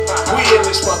in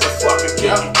this motherfucker,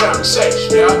 give me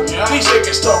conversation. These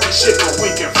niggas talking shit, but we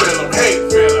can feel them hate.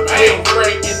 Ain't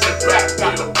great in the back,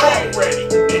 got the ball ready.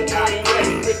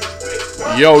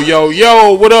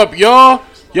 Yo, what up, y'all?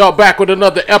 Y'all back with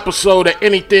another episode of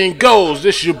Anything Goes.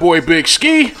 This is your boy Big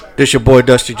Ski. This your boy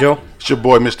Dusty Joe. It's your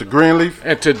boy Mr. Greenleaf.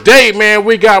 And today, man,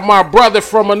 we got my brother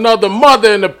from another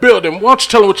mother in the building. Why don't you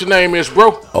tell him what your name is,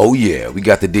 bro? Oh, yeah. We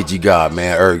got the DigiGod,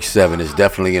 man. URG7 is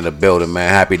definitely in the building, man.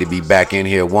 Happy to be back in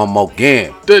here one more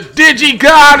game. The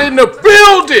DigiGod in the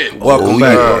building. Welcome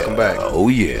back. Oh,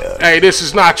 yeah. Hey, this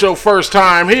is not your first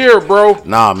time here, bro.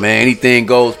 Nah, man. Anything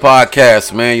Goes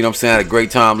podcast, man. You know what I'm saying? I had a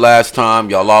great time last time.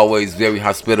 Y'all always very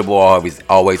hospitable.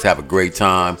 Always have a great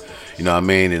time. You know what I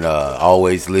mean? And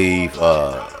always leave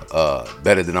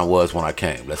better than I was when I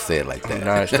came. Let's say it like that.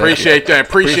 Nice. Appreciate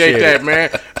that, man.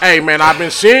 Hey, man, I've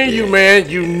been seeing you, man.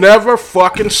 You never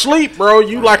fucking sleep, bro.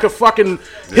 You like a fucking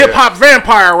hip-hop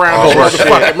vampire around this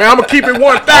motherfucker, man. I'm going to keep it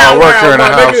 1,000 round, my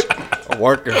nigga.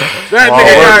 Worker. That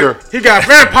nigga he got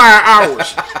vampire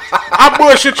hours. I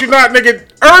bullshit you not, nigga.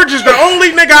 Urge is the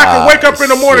only nigga I can wake up in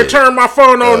the morning, turn my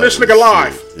phone on, this nigga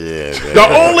live. Yeah, man. The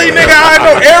only nigga I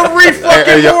know every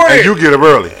fucking morning. And you get up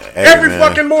early. Every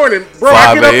fucking morning, bro.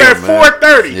 I get up at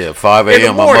 4:30. Yeah, 5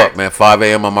 a.m. I'm up, man. 5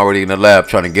 a.m. I'm already in the lab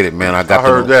trying to get it, man. I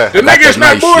heard that. The nigga's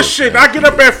not bullshit. I get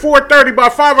up at 4:30. By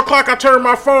 5 o'clock, I turn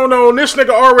my phone on. This nigga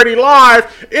already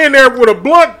live in there with a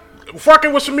blunt,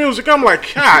 fucking with some music. I'm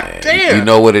like, God damn. You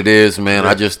know what it is, man?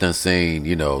 I just done seen,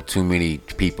 too many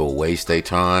people waste their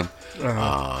time.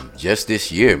 Just this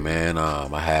year, man,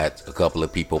 I had a couple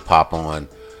of people pop on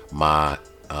my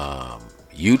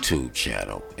YouTube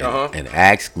channel and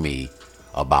ask me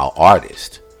about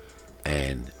artists.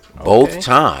 And both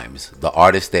times, the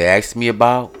artist they asked me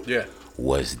about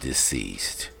was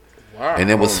deceased. Wow. And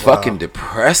it was fucking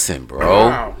depressing, bro.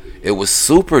 Wow. It was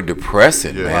super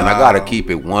depressing, man. I gotta keep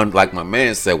it like my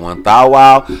man said, 1,000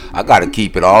 wow. I gotta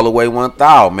keep it all the way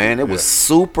 1,000, man. It was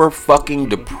super fucking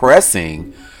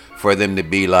depressing for them to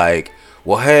be like,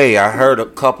 well, hey, I heard a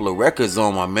couple of records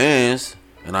on my man's,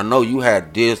 and I know you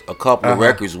had a couple of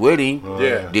records with him.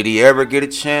 Did he ever get a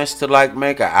chance to like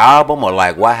make an album, or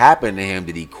like what happened to him?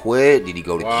 Did he quit? Did he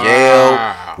go to jail?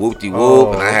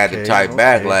 Whoop-de-whoop. And I had to type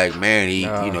back like, man,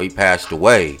 he passed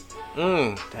away.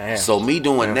 Damn. So me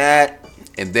doing that,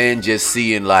 and then just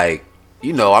seeing like,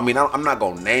 I'm not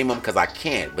gonna name them because I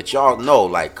can't, but y'all know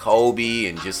like Kobe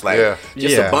and just like a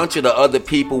bunch of the other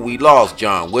people we lost,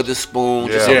 John Witherspoon,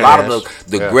 just a lot of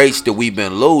the greats that we've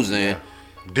been losing.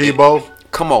 Debo.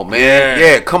 Come on, man.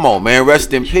 Yeah, come on, man.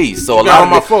 Rest in peace. So a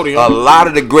lot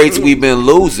of the greats we've been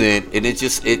losing, and it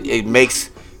just it makes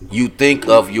you think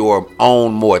of your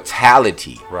own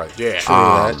mortality. Right. Yeah.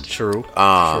 True.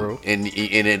 And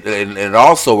it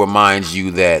also reminds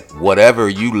you that whatever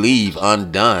you leave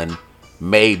undone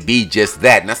may be just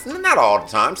that. And that's not all the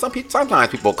time. Sometimes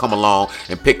people come along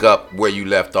and pick up where you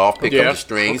left off, pick up the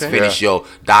strings, finish your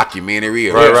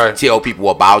documentary, or tell people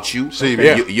about you.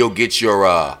 You'll get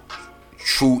your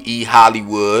true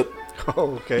Hollywood.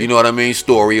 You know what I mean?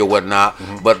 Story or whatnot,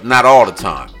 but not all the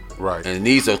time. Right. And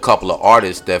these are a couple of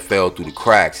artists that fell through the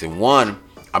cracks. And one,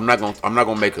 I'm not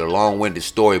gonna make it a long-winded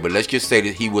story, but let's just say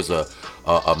that he was a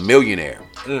millionaire.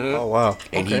 Oh wow.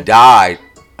 And he died.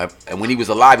 And when he was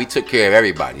alive, he took care of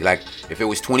everybody. Like, if it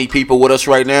was 20 people with us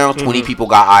right now, 20 people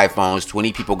got iPhones,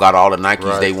 20 people got all the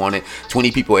Nikes they wanted, 20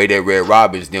 people ate their Red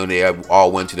Robins, then they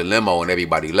all went to the limo and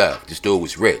everybody left. This dude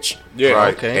was rich. Yeah.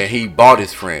 Right. Okay. And he bought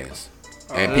his friends.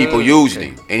 And people used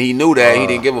him. And he knew that. He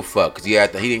didn't give a fuck because he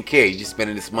didn't care. He just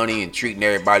spending his money and treating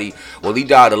everybody. Well, he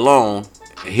died alone,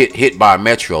 hit by a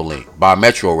metro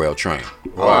rail train.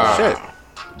 Wow. Shit.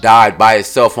 Died by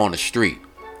himself on the street.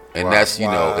 And that's,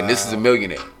 and this is a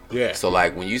millionaire. Yeah. So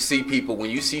like when you see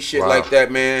shit like that,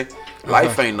 man,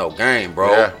 life ain't no game, bro.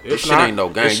 Yeah. This shit ain't no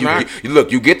game.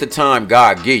 You get the time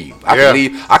God give you.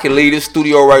 I can leave this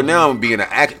studio right now and be in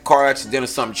a car accident or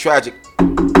something tragic.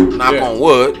 Knock on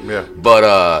wood. Yeah. But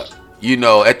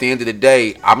at the end of the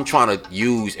day, I'm trying to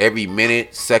use every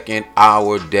minute, second,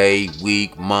 hour, day,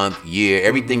 week, month, year,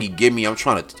 everything he give me. I'm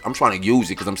trying to use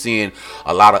it because I'm seeing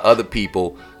a lot of other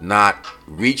people not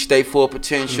reach their full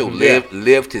potential,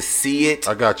 live to see it.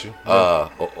 I got you.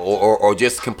 Or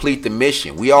just complete the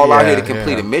mission. We all out here to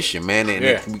complete a mission, man,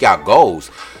 and we got goals.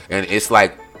 And it's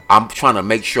like I'm trying to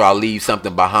make sure I leave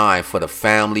something behind for the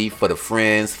family, for the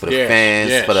friends, for the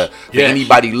fans, for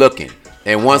anybody looking.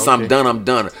 And once I'm done, I'm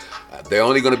done. they're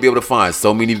only going to be able to find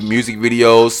so many music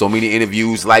videos, so many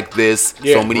interviews like this,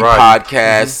 so many right.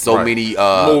 podcasts, so many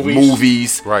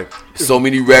movies, Right. so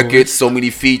many records, so many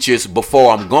features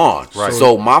before I'm gone. Right.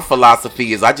 So my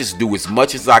philosophy is I just do as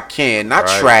much as I can, not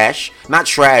trash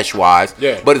wise,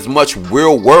 but as much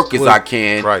real work as I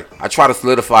can. Right. I try to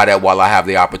solidify that while I have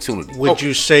the opportunity. Would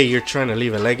you say you're trying to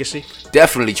leave a legacy?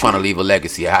 Definitely trying to leave a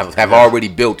legacy. I have already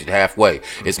built it halfway.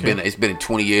 It's been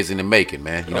 20 years in the making,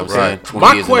 man. You know what I'm saying? 20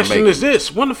 My years question in the is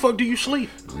this: when the fuck do you sleep?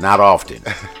 not often.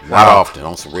 Not often.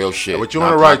 On some real shit. But you're on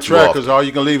Not- the right not too track often. because all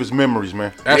you can leave is memories,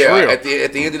 man. That's yeah, real. At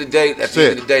the end of the day,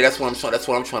 that's what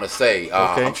I'm trying to say.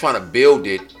 Okay. I'm trying to build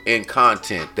it in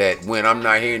content that when I'm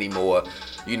not here anymore,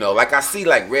 you know, like I see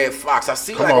like Red Fox. I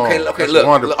see Come like on, okay, that's look,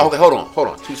 wonderful. okay, hold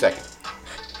on, 2 seconds.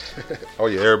 Oh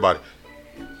yeah, everybody.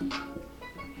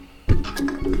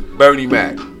 Bernie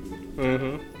Mac.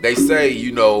 They say,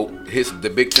 you know, the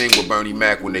big thing with Bernie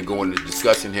Mac when they go into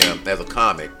discussing him as a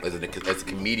comic, as a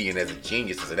comedian, as a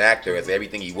genius, as an actor, as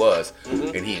everything he was,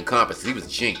 and he encompassed. He was a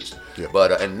genius, Yeah.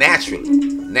 but and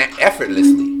naturally,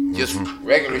 effortlessly, just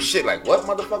regular shit like what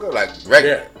motherfucker, like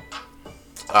regular.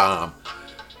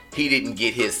 He didn't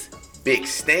get his big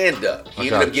stand up. He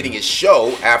ended up getting his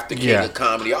show after King of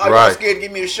Comedy. Oh, Right. you scared to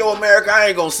give me a show, America? I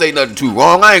ain't gonna say nothing too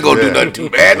wrong. I ain't gonna do nothing too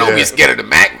bad. Don't be scared of the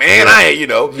Mac, man. I ain't, you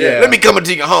know. Let me come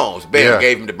into your homes. Bam,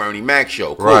 gave him the Bernie Mac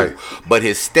show. Cool. Right. But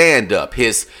his stand up,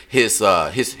 his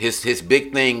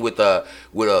big thing with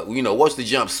you know, what's the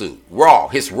jumpsuit? Raw.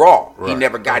 His raw. He Right.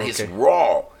 never got his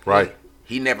raw. Right.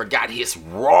 He never got his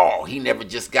raw. He never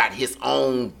just got his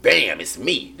own. Bam, it's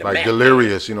me. The Like Mac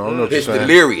delirious, you know. I don't know what His you're saying.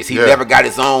 delirious. He never got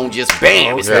his own. Just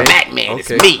bam, it's the Mac Man. It's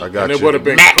me. I got And it you. would have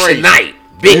been Mac crazy. tonight.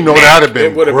 Big You know Mac. that'd have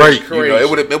been It would've been great. crazy. You know, it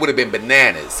would have been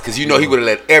bananas because you know he would have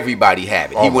let everybody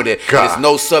have it. Oh He would have. my God. There's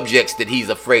no subjects that he's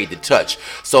afraid to touch.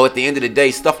 So at the end of the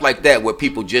day, stuff like that where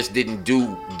people just didn't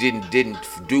do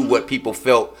what people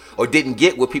felt or didn't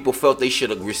get what people felt they should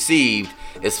have received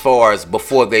as far as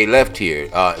before they left here.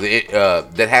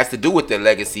 That has to do with their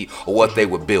legacy or what they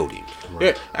were building.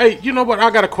 Yeah. Hey, you know what? I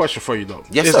got a question for you though.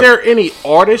 Yes, is sir. there any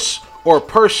artist or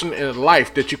person in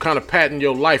life that you kind of pattern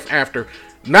your life after?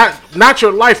 Not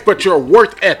your life, but your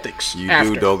work ethics. You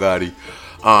after. do, Dogati.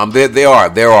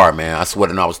 There are, man. I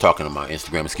swear, I was talking on my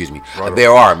Instagram. Excuse me.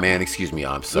 There are, man. Excuse me.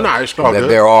 I'm sorry. Nah, it's all good.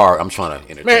 There are. I'm trying to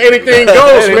entertain. Man, anything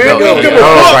goes, man. We don't give a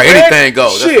fuck, Right, man. anything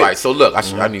goes. That's Shit. right. So look,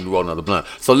 I need to roll another blunt.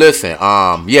 So listen,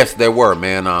 yes, there were,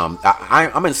 man.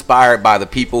 I'm inspired by the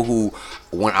people who,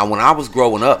 when I was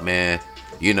growing up, man,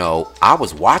 you know, I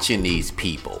was watching these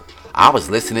people. I was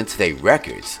listening to their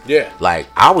records. Yeah. Like,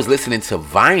 I was listening to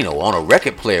vinyl on a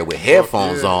record player with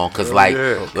headphones on. Because,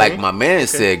 like my man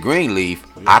said, Greenleaf,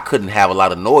 I couldn't have a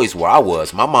lot of noise where I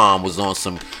was. My mom was on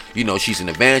some, you know, she's an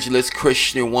evangelist,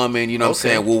 Christian woman, you know what I'm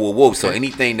saying? Woo, woo, woo. So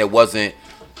anything that wasn't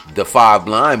the Five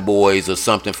Blind Boys or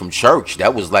something from church,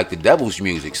 that was like the devil's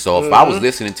music. So if I was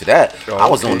listening to that, I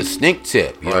was on the stink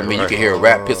tip. You know what I mean? You can hear a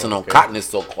rat pissing on cotton. It's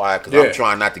so quiet because I'm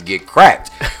trying not to get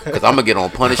cracked. Because I'm going to get on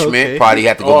punishment. Probably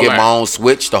have to go get my own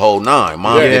switch, the whole nine.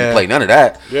 Mom didn't play none of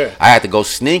that. Yeah. I had to go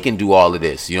sneak and do all of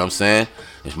this. You know what I'm saying?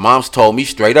 His mom's told me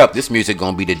straight up, this music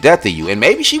gonna be the death of you. And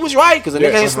maybe she was right, because the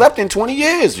nigga ain't slept in 20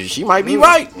 years. She might be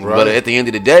right. But at the end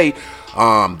of the day,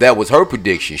 that was her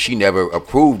prediction. She never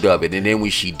approved of it. And then when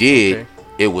she did,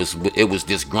 it was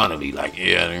disgruntledly like,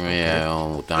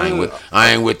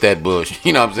 I ain't with that bush.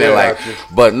 You know what I'm saying?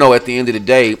 But no, at the end of the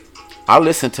day, I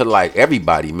listened to like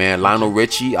everybody, man. Lionel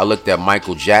Richie. I looked at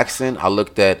Michael Jackson. I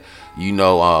looked at, you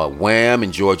know, Wham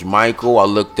and George Michael. I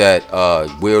looked at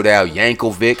Weird Al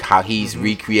Yankovic, how he's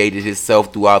recreated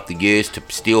himself throughout the years to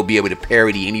still be able to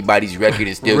parody anybody's record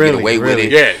and still get away with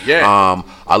it. Yeah.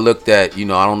 I looked at, you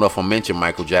know, I don't know if I mentioned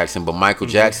Michael Jackson, but Michael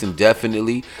Jackson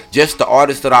definitely, just the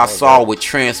artists that I saw would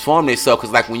transform themselves.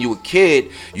 Because like when you were a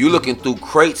kid, you looking through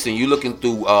crates and you looking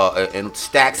through and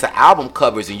stacks of album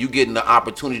covers and you getting the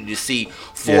opportunity to see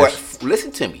four,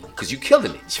 listen to me, because you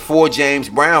killing it. It's 4 James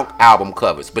Brown album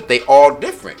covers, but they all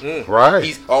different. Right.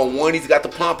 He's on one, he's got the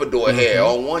pompadour hair.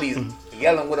 On one, he's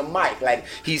yelling with a mic. Like,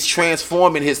 he's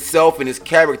transforming himself and his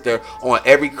character on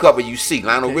every cover you see.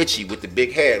 Lionel Richie with the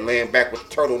big hair, laying back with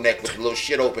the turtleneck with the little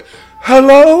shit open.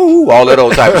 Hello, all that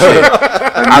old type of shit.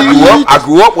 I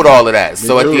grew up with all of that.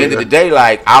 So at the end of the day,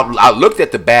 like, I looked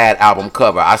at the Bad album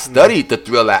cover. I studied the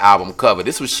Thriller album cover.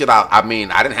 This was shit. I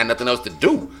mean, I didn't have nothing else to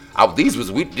do.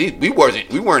 We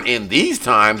weren't in these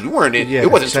times. We weren't in.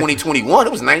 It wasn't 2021.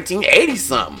 It was 1980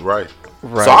 something. Right.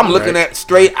 So I'm looking at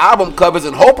straight album covers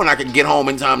and hoping I can get home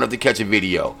in time enough to catch a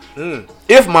video.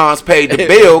 If mom's paid the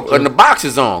bill and the box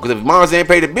is on, because if mom's ain't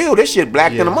paid the bill, this shit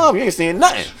black than a mom. You ain't seeing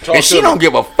nothing, and she don't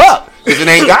give a fuck because it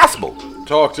ain't gospel.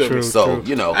 Talk to me. So,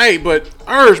 you know. Hey, but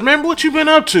Urge, man, what you been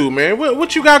up to, man?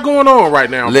 What you got going on right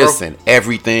now, bro? Listen,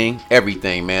 everything,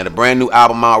 man. A brand new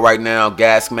album out right now,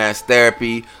 Gas Mask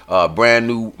Therapy. Brand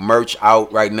new merch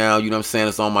out right now. You know what I'm saying?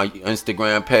 It's on my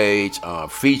Instagram page.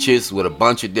 Features with a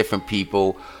bunch of different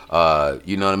people.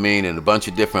 You know what I mean? And a bunch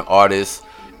of different artists.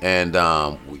 And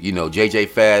you know, JJ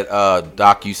Fad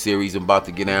docu-series I'm about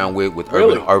to get down with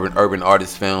Urban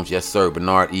Artist Films. Yes, sir.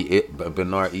 Bernard L.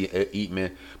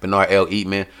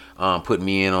 Eatman put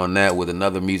me in on that with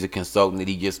another music consultant that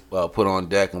he just put on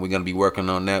deck, and we're gonna be working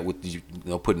on that with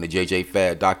putting the JJ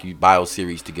Fad docu-bio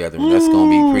series together, and that's gonna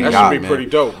be pretty hot, man. Pretty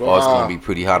dope, bro. Oh, it's gonna be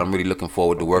pretty hot. I'm really looking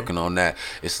forward to working on that.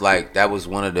 It's like that was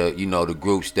one of the the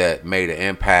groups that made an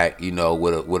impact,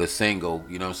 with a single.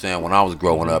 You know what I'm saying? When I was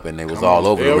growing up, and it was all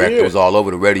over the record. It was all over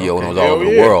the radio, and it was all over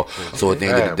the world. So at the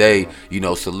end of the day,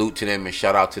 salute to them and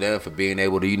shout out to them for being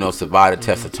able to survive the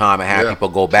test of time and have people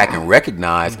go back and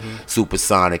recognize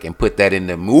Supersonic and put that in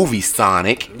the movie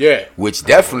Sonic, which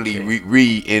definitely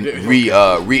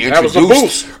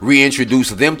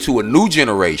reintroduced them to a new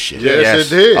generation. Yes,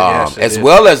 it did. As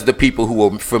well as the people who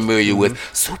were familiar with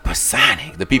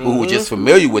Supersonic, the people who were just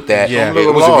familiar with that.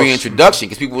 It was a reintroduction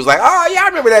because people was like, "Oh yeah, I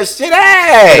remember that shit."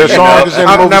 Hey, that song is in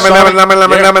the movie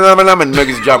Sonic. And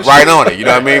niggas jump right on it. You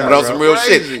know what I mean? But on some real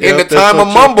shit. In the time of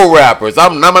mumble rappers,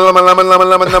 I'm hey,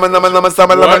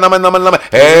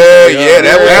 yeah,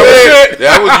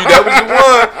 that was you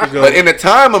won. But in the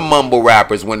time of mumble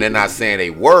rappers, when they're not saying a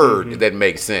word that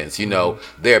makes sense,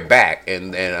 they're back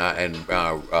and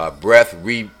breath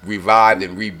revived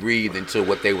and rebreathed into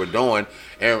what they were doing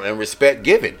and respect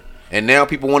given. And now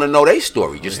people want to know their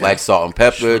story, just like Salt and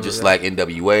Pepper, just like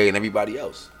NWA and everybody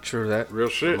else. True that. Real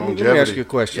shit. Let me ask you a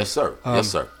question. Yes, sir. Yes,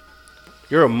 sir.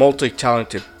 You're a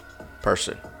multi-talented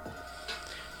person.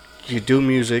 You do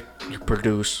music, you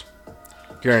produce,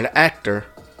 you're an actor.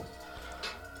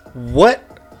 What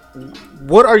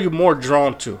are you more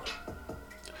drawn to?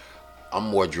 I'm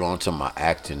more drawn to my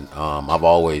acting. I've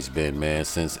always been, man,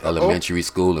 since elementary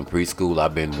school and preschool.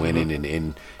 I've been winning,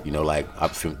 and like I'm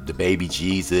from the baby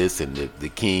Jesus and the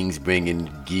kings bringing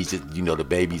Jesus, the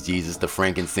baby Jesus, the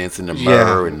frankincense and the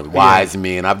myrrh and the wise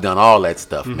men. I've done all that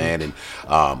stuff, man, and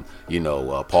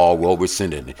Paul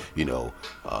Robeson and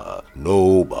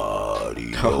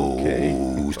nobody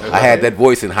knows. I had that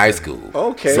voice in high school.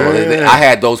 Okay, so I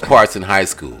had those parts in high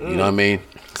school. You know what I mean?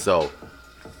 So.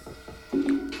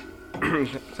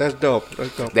 That's dope.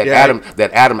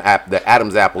 That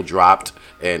Adam's apple dropped,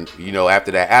 and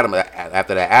after that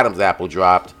Adam's apple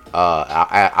dropped,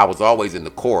 I was always in the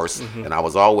chorus, and I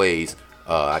was always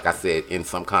like I said, in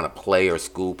some kind of play or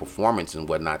school performance and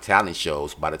whatnot, talent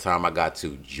shows. By the time I got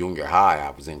to junior high,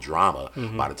 I was in drama.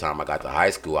 By the time I got to high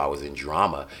school, I was in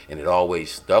drama, and it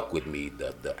always stuck with me.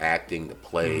 The acting, the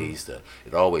plays,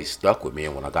 it always stuck with me.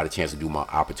 And when I got a chance to do my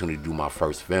opportunity to do my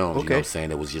first film, you know what I'm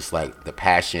saying, it was just like the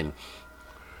passion.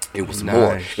 It was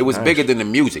more. It was bigger than the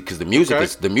music, because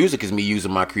the music is me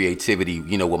using my creativity,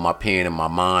 with my pen and my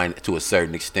mind to a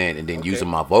certain extent, and then using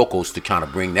my vocals to kind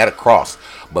of bring that across.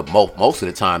 But most of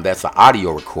the time, that's an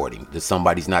audio recording that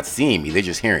somebody's not seeing me; they're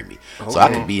just hearing me. So I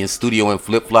can be in studio in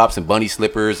flip flops and bunny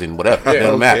slippers and whatever. It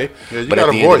doesn't matter. Yeah, you got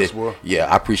a voice, boy.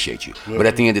 Yeah, I appreciate you. But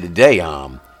at the end of the day,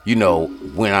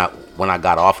 when I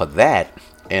got off of that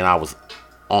and I was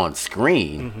on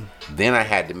screen, then I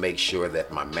had to make sure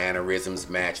that my mannerisms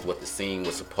matched what the scene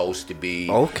was supposed to be.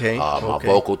 My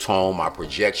vocal tone, my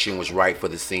projection was right for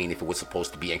the scene. If it was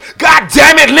supposed to be God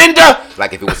damn it, Linda!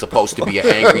 Like if it was supposed to be an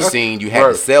angry scene, you had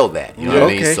to sell that. You know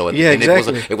what I mean? So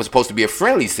if it was supposed to be a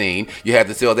friendly scene, you had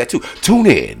to sell that too. Tune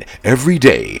in every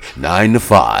day, 9 to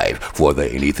 5 for the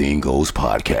Anything Goes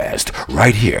podcast.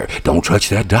 Right here. Don't touch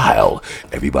that dial.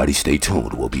 Everybody stay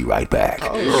tuned. We'll be right back.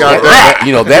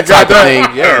 That type of thing.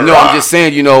 I'm just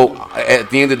saying,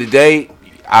 at the end of the day,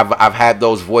 I've had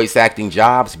those voice acting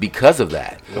jobs because of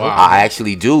that. Wow. I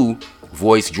actually do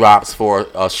voice drops for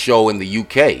a show in the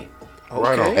UK.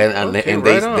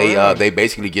 They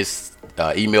basically just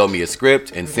email me a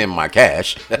script and send my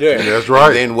cash. Yeah, that's right.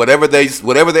 And then whatever they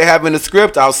have in the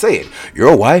script, I'll say it.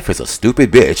 Your wife is a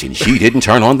stupid bitch and she didn't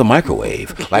turn on the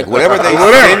microwave. Like whatever they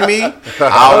send me,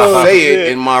 I'll say it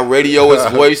in my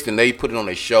radioist voice, and they put it on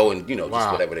their show, and just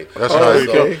whatever they. That's nice.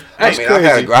 So,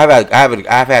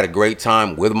 I've had a great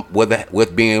time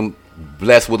with being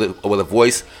blessed with a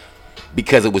voice,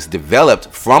 because it was developed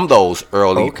from those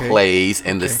early plays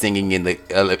and the singing in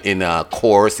the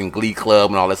chorus and glee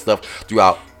club and all that stuff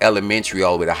throughout elementary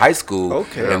all the way to high school.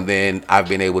 Okay. And then I've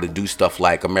been able to do stuff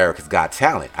like America's Got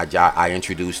Talent. I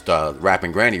introduced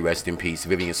Rapping Granny, rest in peace,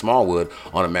 Vivian Smallwood,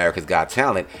 on America's Got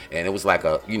Talent. And it was like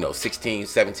a, $1,600,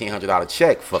 $1,700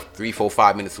 check for 3, 4,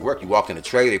 5 minutes of work. You walked in the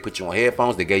tray, they put you on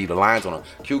headphones, they gave you the lines on a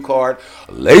cue card.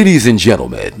 Ladies and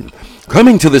gentlemen,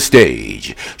 coming to the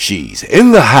stage, she's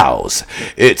in the house.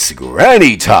 It's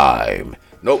Granny time.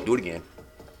 Nope, do it again.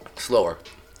 Slower.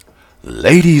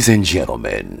 Ladies and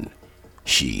gentlemen,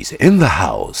 she's in the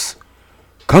house.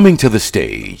 Coming to the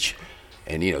stage.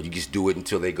 And, you just do it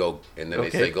until they go. And then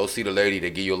they say, go see the lady. They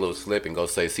give you a little slip and go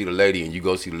say, see the lady. And you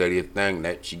go see the lady at the thing.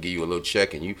 That she give you a little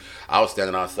check. And I was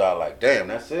standing outside like, damn,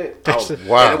 that's it.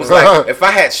 Wow. And it was like, if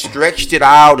I had stretched it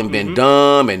out and been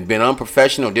dumb and been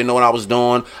unprofessional, didn't know what I was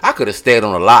doing, I could have stayed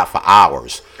on a lot for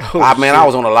hours. I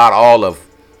was on a lot all of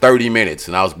 30 minutes.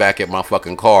 And I was back at my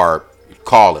fucking car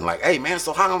calling like, hey man,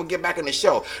 so how am I gonna get back in the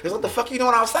show? He was, what the fuck you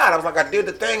doing outside? I was like, I did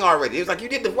the thing already. He was like, you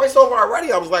did the voiceover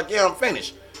already? I was like, yeah, I'm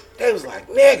finished. They was like,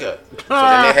 nigga. So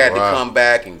then they had to come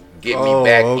back and get me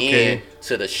back in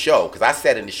to the show because I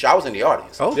sat in the show. I was in the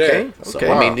audience. Okay. So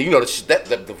I mean,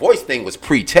 the voice thing was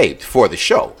pre-taped for the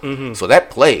show, so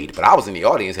that played. But I was in the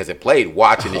audience as it played,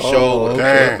 watching the show, with the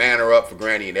banner up for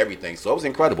Granny and everything. So it was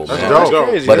incredible, man.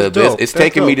 Dope. But it's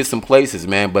taken me to some places,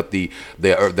 man. But the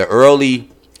early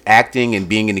acting and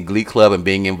being in the Glee Club and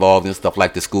being involved in stuff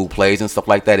like the school plays and stuff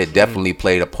like that, it definitely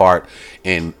played a part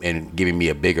in giving me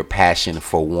a bigger passion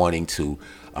for wanting to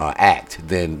act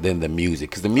than the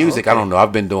music. Because the music, I don't know,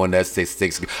 I've been doing that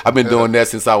I've been doing that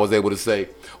since I was able to say,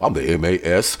 I'm the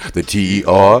M-A-S, the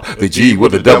T-E-R, the G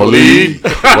with the double E.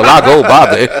 Well, I go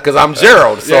by that because I'm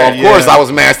Gerald. So, of course, I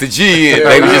was Master G, and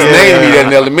they just named me that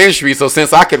in elementary. So,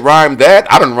 since I could rhyme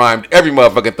that, I done rhymed every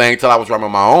motherfucking thing till I was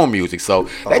rhyming my own music. So,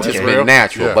 that just been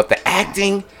natural. Yeah. But the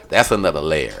acting, that's another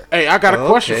layer. Hey, I got a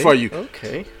question for you.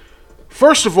 Okay.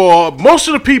 First of all, most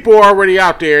of the people are already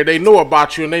out there. They know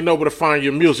about you and they know where to find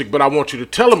your music. But I want you to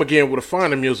tell them again where to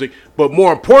find the music. But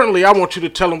more importantly, I want you to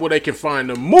tell them where they can find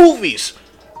the movies,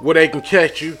 where they can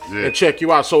catch you and check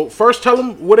you out. So first tell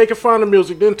them where they can find the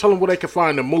music, then tell them where they can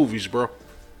find the movies, bro.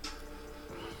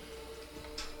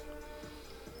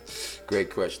 Great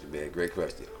question, man. Great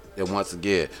question. And once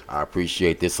again, I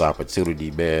appreciate this opportunity,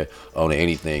 man, on the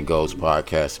Anything Goes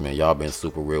podcast, man. Y'all been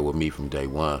super real with me from day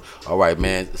one. All right,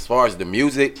 man. As far as the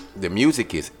music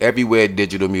is everywhere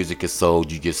digital music is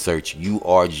sold. You just search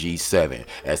URG7.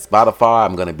 At Spotify,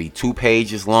 I'm going to be 2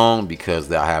 pages long because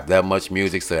I have that much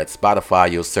music. So at Spotify,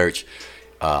 you'll search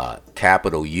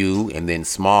capital U and then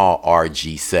small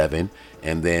RG7.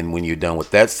 And then when you're done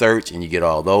with that search and you get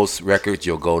all those records,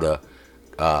 you'll go to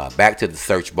back to the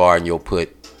search bar and you'll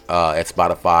put at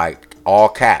Spotify, all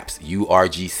caps,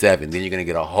 URG7. Then you're going to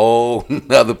get a whole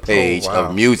nother page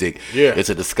of music. Yeah. It's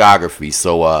a discography.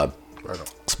 So,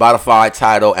 Spotify,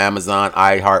 Tidal, Amazon,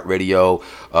 iHeartRadio,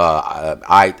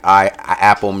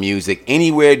 Apple Music,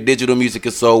 anywhere digital music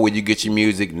is sold where you get your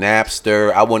music,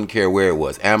 Napster, I wouldn't care where it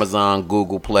was, Amazon,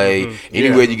 Google Play,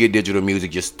 anywhere you get digital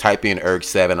music, just type in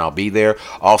URG7, I'll be there.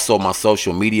 Also, my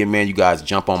social media, man, you guys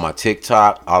jump on my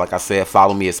TikTok. Like I said,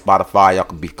 follow me at Spotify. Y'all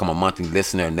can become a monthly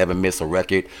listener and never miss a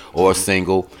record or a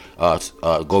single.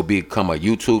 Go become a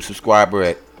YouTube subscriber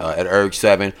at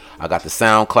URG7. I got the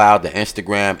SoundCloud, the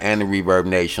Instagram, and the Reverb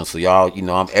Nation. So y'all,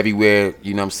 I'm everywhere.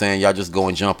 You know what I'm saying? Y'all just go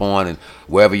and jump on, and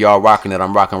wherever y'all rocking it,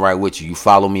 I'm rocking right with you. You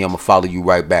follow me, I'm gonna follow you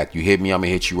right back. You hit me, I'm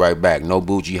gonna hit you right back. No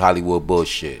bougie Hollywood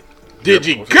bullshit. Did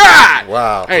you? God!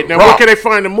 Wow. Hey, now where can they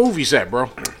find the movies at, bro?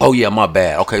 Oh, yeah, my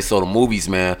bad. Okay, so the movies,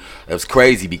 man, it was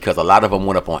crazy because a lot of them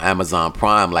went up on Amazon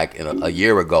Prime. Like a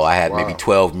year ago, I had maybe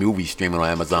 12 movies streaming on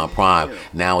Amazon Prime.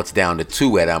 Now it's down to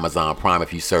 2 at Amazon Prime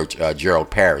if you search Gerald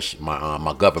Parrish,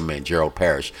 my government, Gerald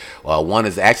Parrish. One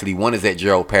is at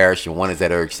Gerald Parrish and one is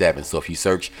at URG7. So if you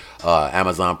search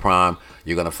Amazon Prime,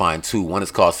 you're going to find 2. One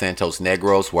is called Santos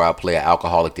Negros, where I play an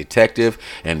alcoholic detective,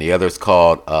 and the other is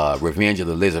called Revenge of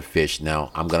the Lizardfish.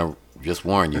 Now, I'm going to just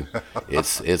warn you,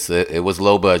 it was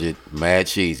low budget, mad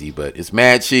cheesy, but it's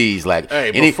mad cheese. Like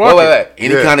any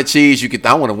kind of cheese you could.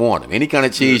 I want to warn them. Any kind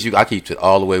of cheese I keep it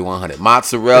all the way 100.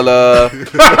 Mozzarella,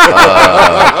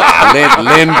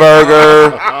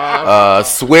 Lindbergher,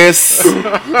 Swiss,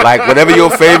 like whatever your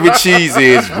favorite cheese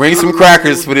is. Bring some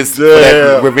crackers for this for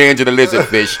that Revenge of the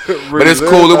Lizardfish. But it's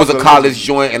cool. It was a college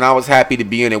joint, and I was happy to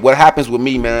be in it. What happens with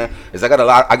me, man, is I get a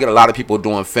lot of people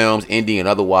doing films, indie and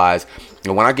otherwise.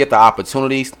 And when I get the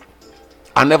opportunities,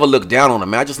 I never look down on it,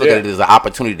 man. I just look at it as an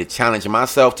opportunity to challenge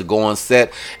myself, to go on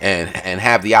set and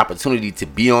have the opportunity to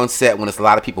be on set when there's a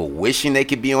lot of people wishing they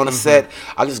could be on a set.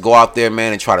 I just go out there,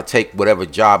 man, and try to take whatever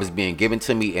job is being given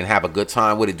to me and have a good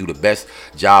time with it, do the best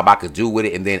job I could do with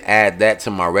it, and then add that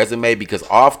to my resume, because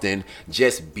often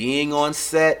just being on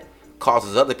set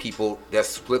causes other people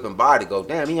that's flipping by to go,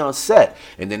 damn, he on set.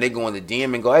 And then they go in the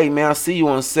DM and go, hey, man, I see you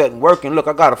on set and working. Look,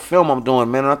 I got a film I'm doing,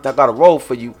 man, and I got a role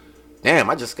for you. Damn,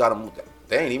 I just got to...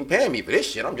 They ain't even paying me for this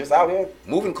shit. I'm just out here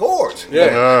moving cords.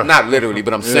 Yeah. Not literally,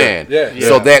 but I'm saying. Yeah.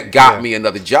 So that got me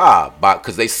another job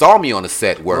because they saw me on the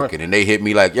set working, and they hit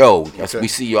me like, yo, we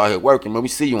see you out here working, man. We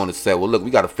see you on the set. Well, look,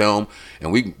 we got a film,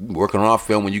 and we working on our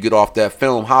film. When you get off that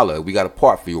film, holla. We got a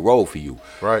part for you, a role for you.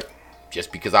 Right.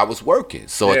 Just because I was working.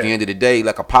 So at the end of the day,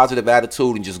 like a positive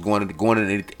attitude and just going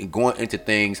into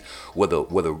things with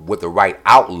the right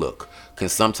outlook can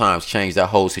sometimes change that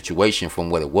whole situation from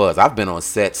what it was. I've been on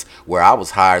sets where I was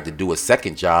hired to do a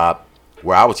second job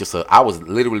where I was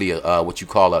literally what you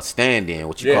call a stand-in,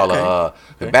 what you call the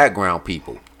background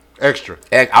people. Extra.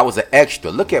 I was an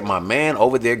extra. Look at my man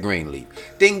over there, Greenleaf.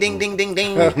 Ding, ding, ding, ding,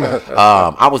 ding.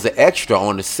 I was an extra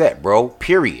on the set, bro.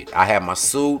 Period. I had my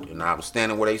suit, and I was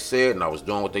standing where they said, and I was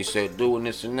doing what they said, doing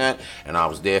this and that. And I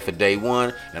was there for day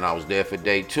one, and I was there for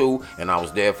day two, and I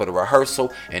was there for the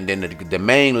rehearsal. And then the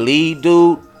main lead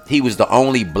dude, he was the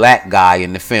only black guy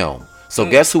in the film. So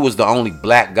guess who was the only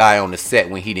black guy on the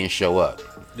set when he didn't show up?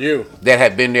 You. That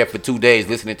had been there for 2 days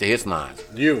listening to his lines.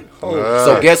 You.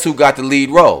 So guess who got the lead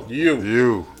role?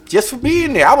 You. Just for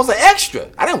being there. I was an extra.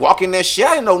 I didn't walk in that shit.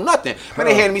 I didn't know nothing. Man,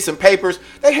 they handed me some papers.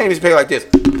 They handed me some paper like this.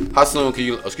 How soon can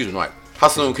you, excuse me, Mike. How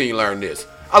soon can you learn this?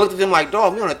 I looked at them like,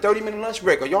 dog, we on a 30-minute lunch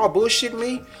break. Are y'all bullshitting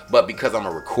me? But because I'm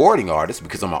a recording artist,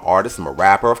 because I'm an artist, I'm a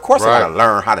rapper, of course I gotta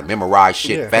learn how to memorize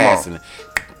shit fast and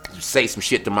say some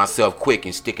shit to myself quick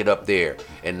and stick it up there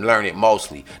and learn it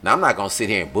mostly. Now, I'm not going to sit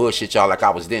here and bullshit y'all like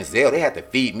I was Denzel. They had to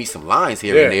feed me some lines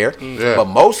here and there. Yeah. But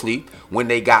mostly, when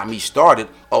they got me started,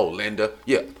 Linda,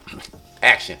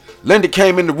 action. Linda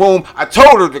came in the room. I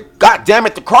told her, God damn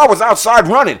it, the car was outside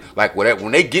running. Like, whatever.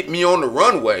 When they get me on the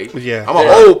runway, I'm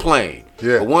an old plane.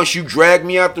 Yeah. But once you drag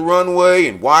me out the runway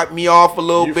and wipe me off a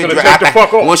little bit,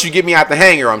 once you get me out the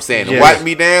hangar, I'm saying, and wipe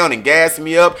me down and gas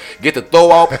me up, get the throw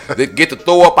up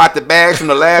out the bags from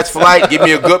the last flight, give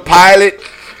me a good pilot,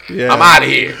 I'm out of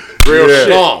here. Real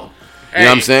strong. You know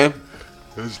what I'm saying?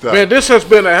 Man, this has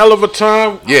been a hell of a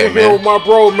time. Yeah, man. Here with my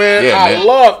bro, man. I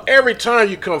love every time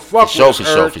you come fuck with us.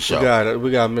 For sure.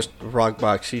 We got Mr.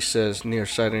 Rockbox. He says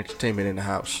Nearsighted Entertainment in the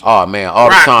house. Oh, man, all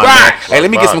the time, man. Hey,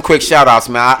 let me get some quick shout-outs,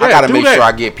 man. I got to make sure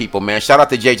I get people, man. Shout out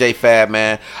to JJ Fab,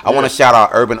 man. I want to shout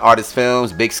out Urban Artist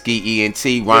Films, Big Ski ENT,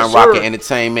 Ryan Rocket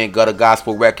Entertainment, Gutter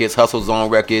Gospel Records, Hustle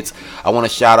Zone Records. I want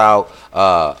to shout out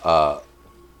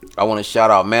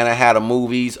Man I Had a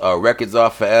Movies, Records Are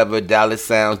Forever, Dallas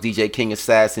Sounds, DJ King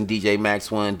Assassin, DJ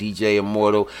Max One, DJ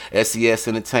Immortal, SES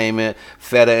Entertainment,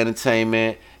 Feta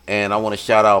Entertainment, and I want to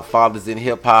shout out Fathers in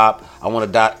Hip Hop. I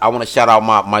want to shout out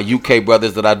my UK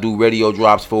brothers that I do radio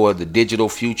drops for, the Digital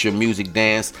Future Music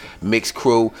Dance Mix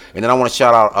Crew, and then I want to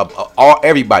shout out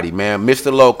everybody, man.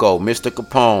 Mr. Loco, Mr.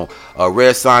 Capone,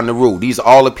 Red Sign the Root. These are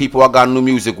all the people I got new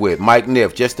music with. Mike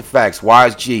Niff, Just the Facts,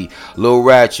 Wise G, Lil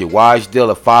Ratchet, Wise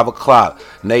Dilla, 5 o'clock,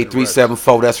 Nate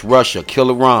 374, that's Russia,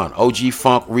 Killer Ron, OG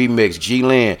Funk Remix, G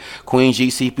Land, Queen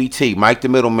GCPT, Mike the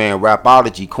Middleman,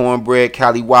 Rapology, Cornbread,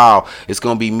 Cali Wild. It's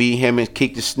gonna be me, him, and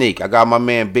Keek the Sneak. I got my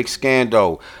man Big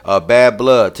Scando, Bad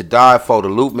Blood, To Die For, The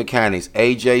Loop Mechanics,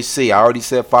 AJC. I already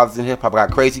said Fathers in Hip Hop. I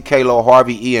got Crazy Kalo,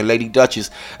 Harvey E, and Lady Duchess.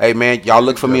 Hey man, y'all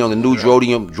look for me on the new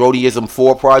Drodiism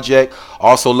 4 project.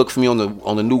 Also look for me on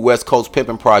the new West Coast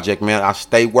Pimpin' project, man. I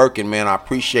stay working, man. I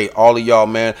appreciate all of y'all,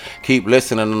 man. Keep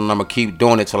listening, and I'm gonna keep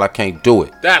doing it till I can't do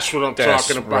it. That's what I'm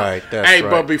talking about. Hey,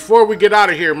 but before we get out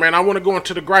of here, man, I want to go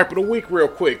into the gripe of the week real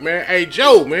quick, man. Hey,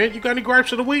 Joe, man, you got any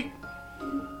gripes of the week?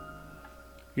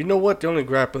 You know what? The only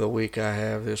gripe of the week I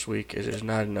have this week is there's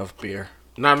not enough beer.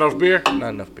 Not enough beer? Not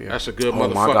enough beer. That's a good my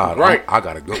God. gripe. I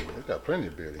gotta go. We got plenty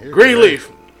of beer here.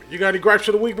 Greenleaf, you got any gripes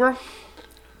of the week, bro?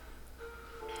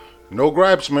 No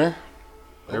gripes, man.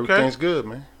 Everything's good,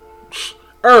 man.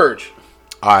 Urge.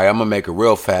 All right, I'm gonna make it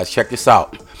real fast. Check this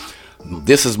out.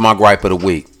 This is my gripe of the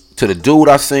week. To the dude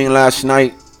I seen last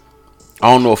night, I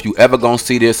don't know if you ever gonna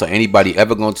see this or anybody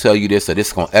ever gonna tell you this or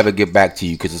this gonna ever get back to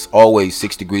you, because it's always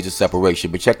 6 degrees of separation.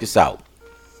 But check this out.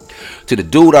 To the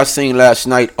dude I seen last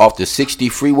night off the 60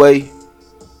 freeway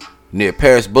near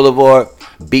Paris Boulevard,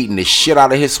 beating the shit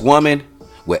out of his woman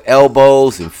with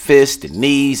elbows and fists and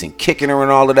knees and kicking her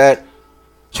and all of that,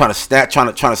 trying to snatch her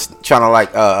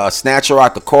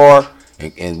out the car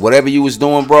And whatever you was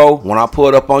doing, bro, when I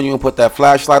pulled up on you and put that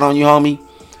flashlight on you, homie,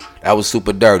 that was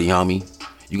super dirty, homie.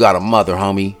 You got a mother,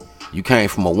 homie. You came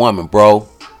from a woman, bro.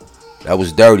 That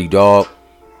was dirty, dog.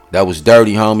 That was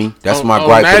dirty, homie. That's my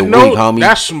gripe of the week, homie.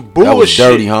 That's some bullshit. That was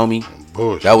dirty, homie.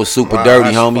 Bullshit. That was super dirty,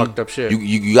 homie. Fucked up shit.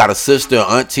 You got a sister,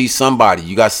 auntie, somebody.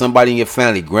 You got somebody in your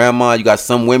family, grandma. You got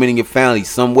some women in your family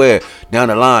somewhere down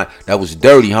the line. That was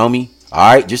dirty, homie.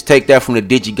 All right, just take that from the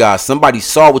digi guy. Somebody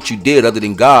saw what you did other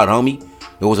than God, homie.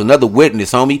 There was another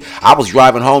witness, homie. I was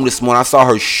driving home this morning. I saw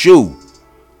her shoe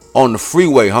on the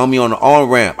freeway, homie, on the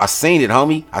on-ramp. I seen it,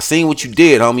 homie. I seen what you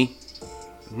did, homie.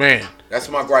 Man. That's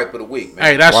my gripe of the week, man.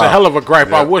 Hey, that's a hell of a gripe.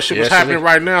 Yeah. I wish it was happening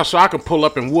right now so I could pull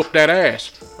up and whoop that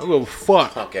ass. I don't give a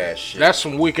fuck. Punk ass shit. That's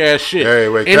some weak ass shit. Hey,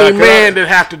 wait, Any man that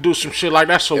have to do some shit like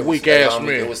that's a weak ass homie,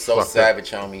 man. It was so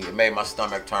savage, homie. It made my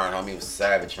stomach turn, homie. It was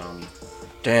savage, homie.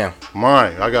 Damn.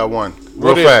 Mine, I got one. Real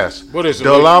What is fast. it? What is it,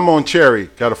 Del man? Amo and Cherry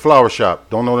got a flower shop.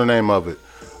 Don't know the name of it.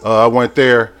 I went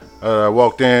there. I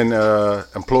walked in.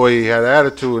 Employee had an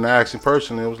attitude, and I asked him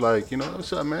personally. It was like,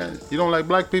 what's up, man? You don't like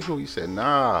black people? He said,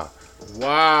 nah.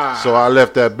 Wow. So I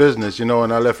left that business, and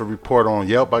I left a report on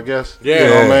Yelp, I guess. Yeah. You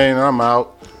know what I mean? And I'm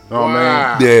out. You know what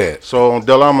I mean? Yeah. So on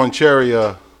Del Amo and Cherry,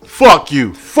 fuck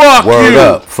you. Fuck Word you.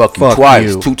 up. Fuck you Fuck twice.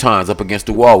 you. 2 times up against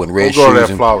the wall with red Go to shoes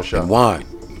that flower shop. and wine.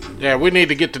 Yeah, we need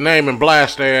to get the name and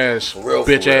blast their ass, real,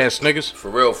 bitch for real. ass niggas.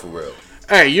 For real, for real.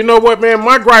 Hey, you know what, man?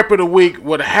 My gripe of the week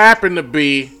would happen to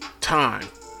be time.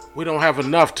 We don't have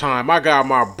enough time. I got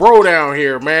my bro down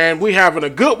here, man. We having a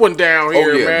good one down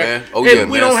here, yeah, man. man. Oh, and yeah,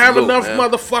 we man. don't have Salute, enough man.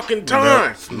 motherfucking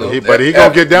time. But he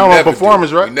gonna get down on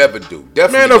performance, right? We never do.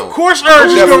 Definitely Man, don't. of course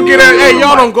Urge is gonna get at. Hey,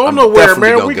 y'all don't go I'm nowhere, definitely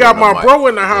man. gonna We get got on the my mic. bro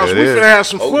in the house. Yeah, We it finna is. have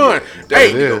some Oh, fun. yeah.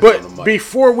 Hey, Definitely gonna get on the but mic.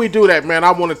 before we do that, man,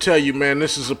 I want to tell you, man,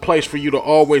 this is a place for you to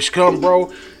always come,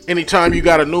 bro. Anytime you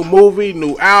got a new movie,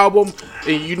 new album,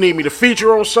 and you need me to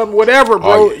feature on something, whatever,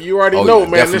 bro, yeah. you already Oh, know, yeah,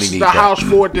 man. definitely This is need the that. house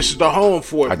for it. This is the home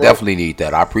for it, I bro. definitely need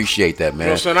that. I appreciate that, You know man.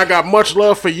 what I'm saying? I got much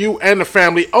love for you and the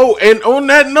family. Oh, and on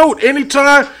that note,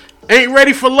 anytime ain't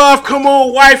ready for love, come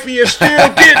on, wifey, is still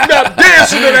getting up,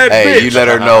 dancing to that Hey, bitch. you let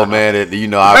her know, man. That,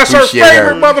 I That's her appreciate her.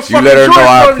 favorite motherfucking You let her know joint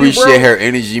I from you, bro. appreciate her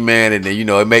energy, man, and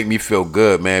it make me feel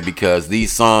good, man, because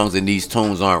these songs and these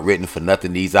tunes aren't written for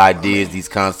nothing. These ideas, these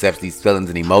concepts, these feelings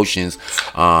and emotions,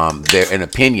 and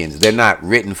opinions, they're not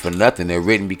written for nothing. They're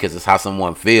written because it's how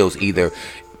someone feels, either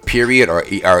period or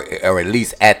at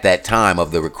least at that time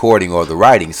of the recording or the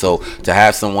writing. So to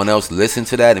have someone else listen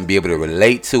to that and be able to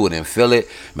relate to it and feel it,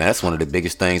 man, that's one of the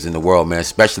biggest things in the world, man,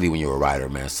 especially when you're a writer,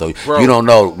 man. So Bro. you don't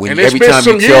know when And it's every been time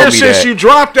some you tell years me since that you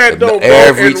dropped that, though, bro.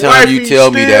 every And time you wifey tell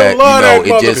me still that, love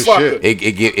it just motherfucker.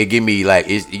 it give me like,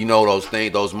 it's, those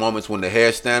things, those moments when the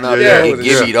hair stand up, Yeah, it yeah.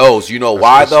 give me those. You know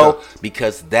why though?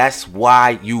 Because that's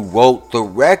why you wrote the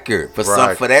record for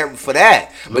Right. for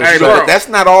that. But Hey, you know, bro. that's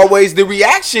not always the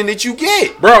reaction that you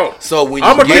get, Bro, So when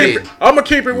I'm you gonna get keep it, it. I'm gonna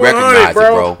keep it 100, recognize bro. it,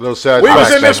 bro. Little sad We I was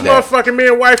in this respect that. motherfucker. Me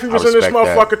and wifey was in this respect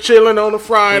that. motherfucker chilling on a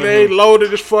Friday,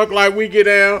 loaded as fuck like we get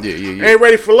down. Yeah. Ain't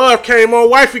ready for love. Came on.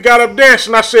 Wifey got up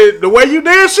dancing. I said, the way you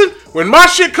dancing, when my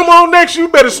shit come on next, you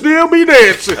better still be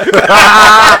dancing.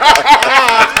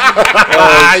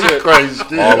 You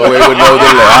crazy. all the way with no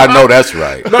delay. I know that's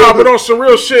right. Nah, but on some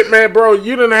real shit, man, bro,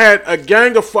 you done had a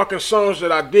gang of fucking songs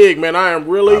that I dig, man. I am I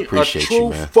really a appreciate true you,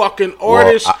 man. fucking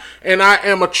artist, and I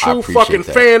am a true appreciate fucking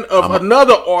that. fan of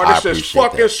another artist that's appreciate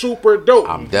fucking that. super dope.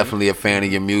 I'm definitely a fan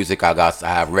of your music. I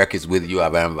have records with you.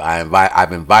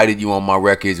 I've invited you on my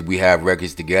records. We have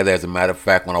records together. As a matter of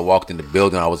fact, when I walked in the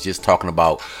building, I was just talking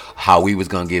about how we was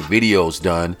gonna get videos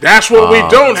done. That's what we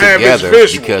don't have is together,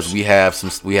 visuals. because we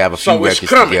have a So few it's records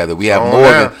coming. together. We have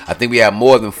I think we have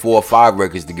more than 4 or 5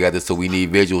 records together. So we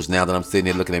need visuals now that I'm sitting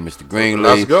here looking at Mr. Greenlee.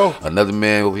 Let's go. Another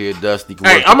man over here, Dusty.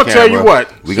 Hey, I'ma tell you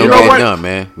what. We gonna You know get what? it done,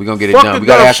 man. We gonna get it Fuck done. the We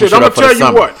gotta dumb have some shit. shit I'ma up for the tell you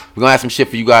summer. what. We gonna have some shit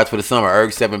for you guys for the summer.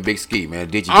 URG7 Big Ski, man.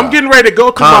 I'm getting ready to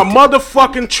go to Compton. my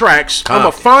motherfucking tracks. I'm gonna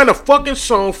Compton. find a fucking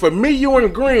song for me, you,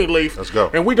 and Greenleaf. Let's go.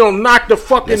 And we gonna knock the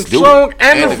fucking Let's do song it.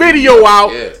 and the video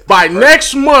out Yeah. by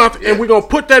next month, and we gonna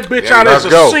put that bitch out as let's a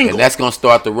go. single. And that's gonna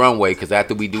start the runway, because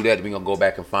after we do that, we gonna go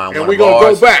back and find And one we of gonna go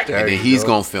ours, back. and then he's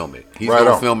gonna film it. He's Right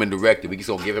gonna on. film and direct it. We just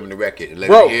gonna give him the record and let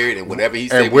Bro. him hear it, and whatever he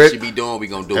said And we with- should be doing, we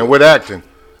gonna do And it. with acting.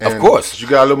 Of And course. since you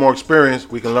got a little more experience,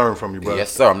 we can learn from you, brother.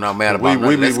 Yes, sir. I'm not mad about We-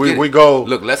 nothing. Let's we get it. go-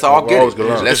 Look, let's all we get always it. gonna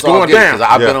learn. Let's It's all going get it. down. Because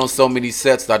I've been Yeah. on so many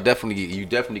sets that you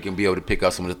definitely can be able to pick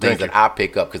up some of the things that I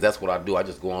pick up, because that's what I do. I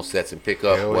just go on sets and pick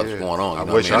up Hell what's yeah. going on. You I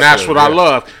know wish what I And mean? that's what I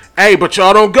love. Hey, but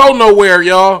y'all don't go nowhere,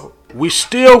 y'all. We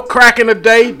still cracking the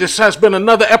day. This has been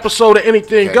another episode of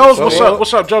Anything Goes. What's up?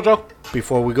 What's up, JoJo?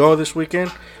 Before we go this weekend,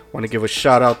 Want to give a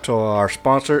shout out to our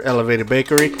sponsor, Elevated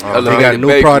Bakery. They got Elevated new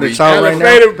Bakery. products out right now.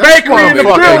 Elevated Bakery in the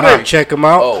building. Check them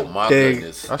out. Oh, my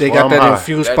goodness. They That's got why I'm that high.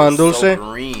 infused That pan is dulce. so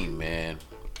green, man.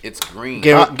 It's green.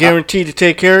 Guaranteed to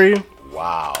take care of you.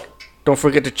 Wow. Don't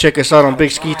forget to check us out on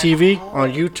Big Ski TV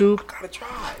on YouTube. Gotta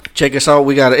try. Check us out.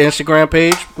 We got an Instagram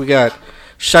page. We got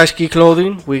Shy Ski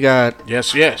Clothing. We got.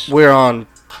 Yes. We're on.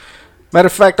 Matter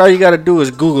of fact, all you got to do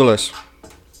is Google us.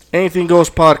 Anything Goes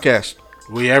Podcast.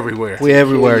 We everywhere. We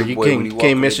everywhere. You Boy, when you walk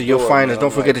can't in miss the it. You'll door, find man, us.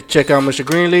 Don't I'm forget like, to check out Mr.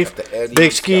 Greenleaf, got the Eddie, Big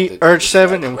got Ski, the-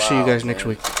 URG7, and we'll wow, see you guys man. next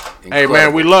week. Hey,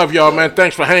 man, we love y'all, man.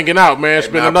 Thanks for hanging out, man. It's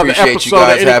Hey, been man, I another appreciate episode you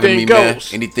guys of having Anything me, man.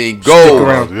 Goes. Anything Stick goes.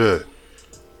 around. Good.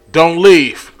 Don't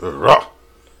leave. Rock.